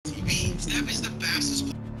asses on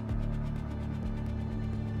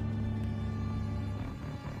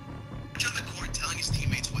the court telling his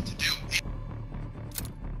teammates what to do.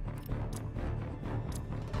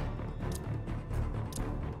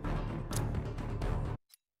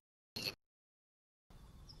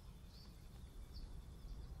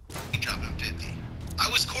 Drop him 50. I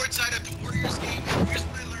was courtside at the Warriors game. Here's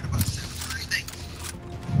what I learned about everything.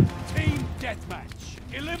 Team deathmatch.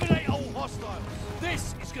 Eliminate all hostiles.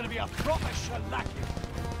 This is going to be a proper shellacking.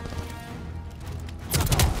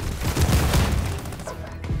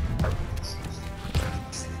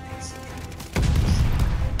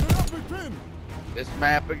 This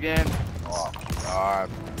map again? Oh god.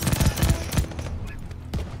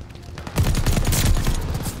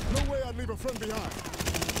 No way I'd leave a friend behind.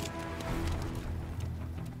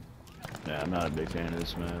 Yeah, I'm not a big fan of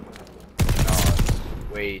this map. No,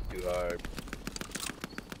 it's way too hard.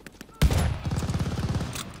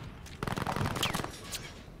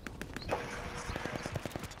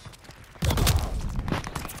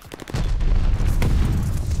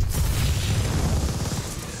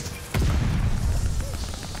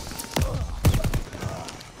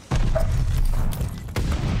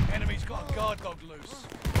 Enemy's got a guard dog loose.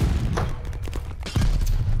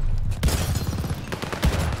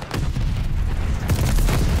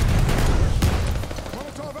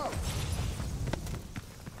 Molotov out.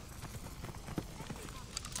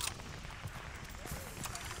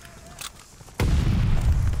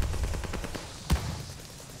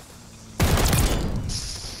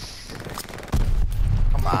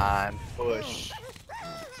 Come on, push.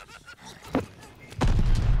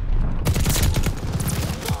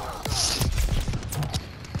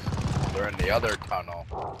 They're in the other tunnel.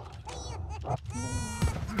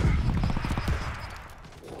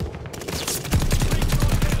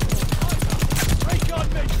 Recon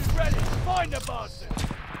mission ready. Find the bastard.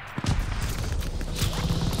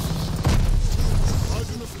 Eyes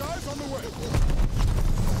in the skies on the way.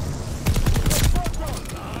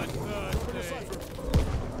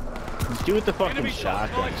 This dude with the fucking Enemy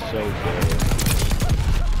shotgun is shot. so good.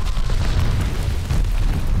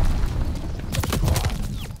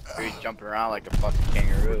 He's jumping around like a fucking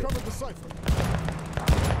kangaroo. Cover the cipher.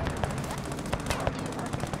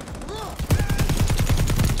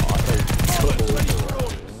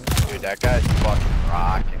 Dude, that guy's fucking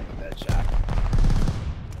rocking with that shotgun.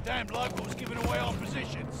 Damn locals giving away our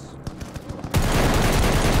positions.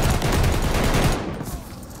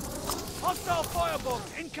 Hostile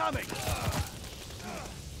firebombs incoming.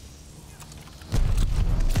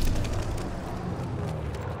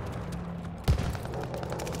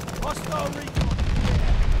 Hostile recon.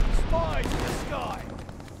 Spies in the sky.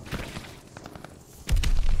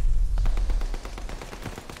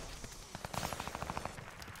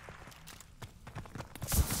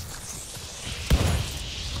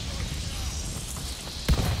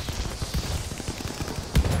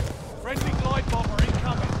 Friendly glide bomber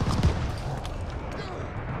incoming.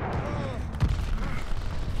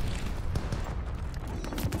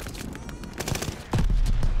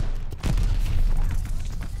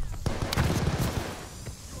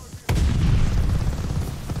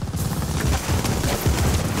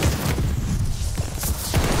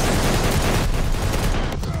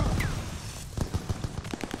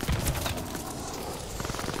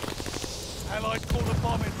 Allies call a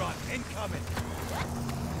bombing run. Incoming.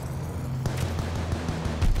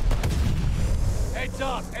 Heads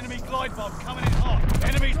up. Enemy glide bomb coming in hot.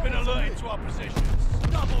 Enemy's been alerted to our positions.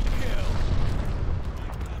 Double kill.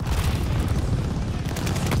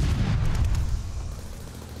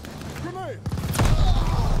 Grenade.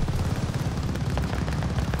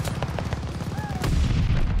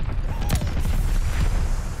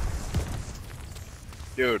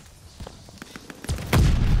 Dude.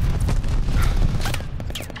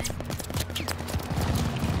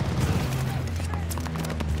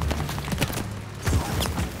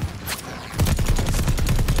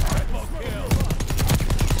 Triple kill.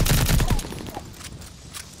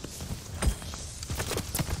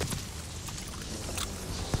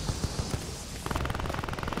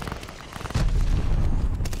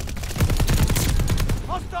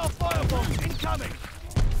 Hostile firebombs incoming.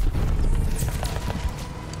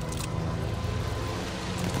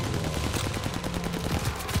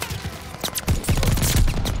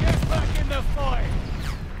 Get back in the fight.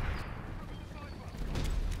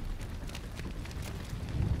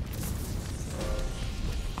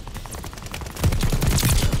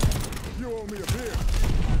 You owe me a beer.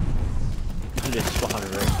 I just spotted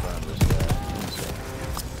right in front of this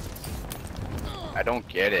guy. I don't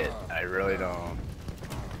get it. I really don't.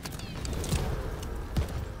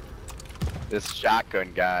 This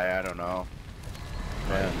shotgun guy, I don't know.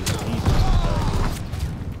 Man, Jesus Christ.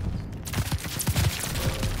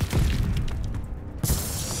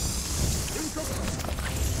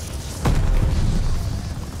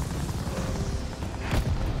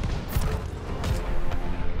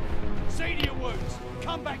 See to your wounds.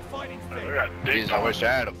 Come back fighting fit. Jeez, I wish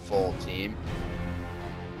I had a full team.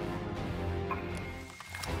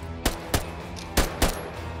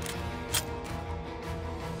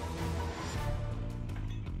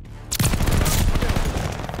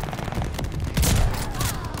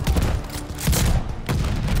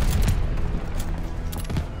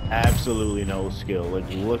 Absolutely no skill. Like,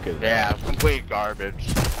 look at Yeah, that. complete garbage.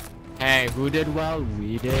 Hey, who did well?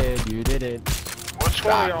 We did. You did it. What's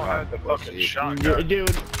why y'all had the fucking shotgun?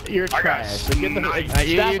 Dude, you're I got trash. Like, get the, sniped. stop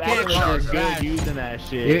You acting can't like call you're us good trash. using that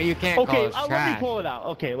shit. You can't call Okay, us let me trash. pull it out.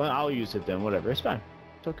 Okay, I'll use it then. Whatever. It's fine.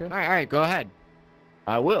 It's okay. All right, go ahead.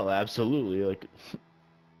 I will, absolutely. Like,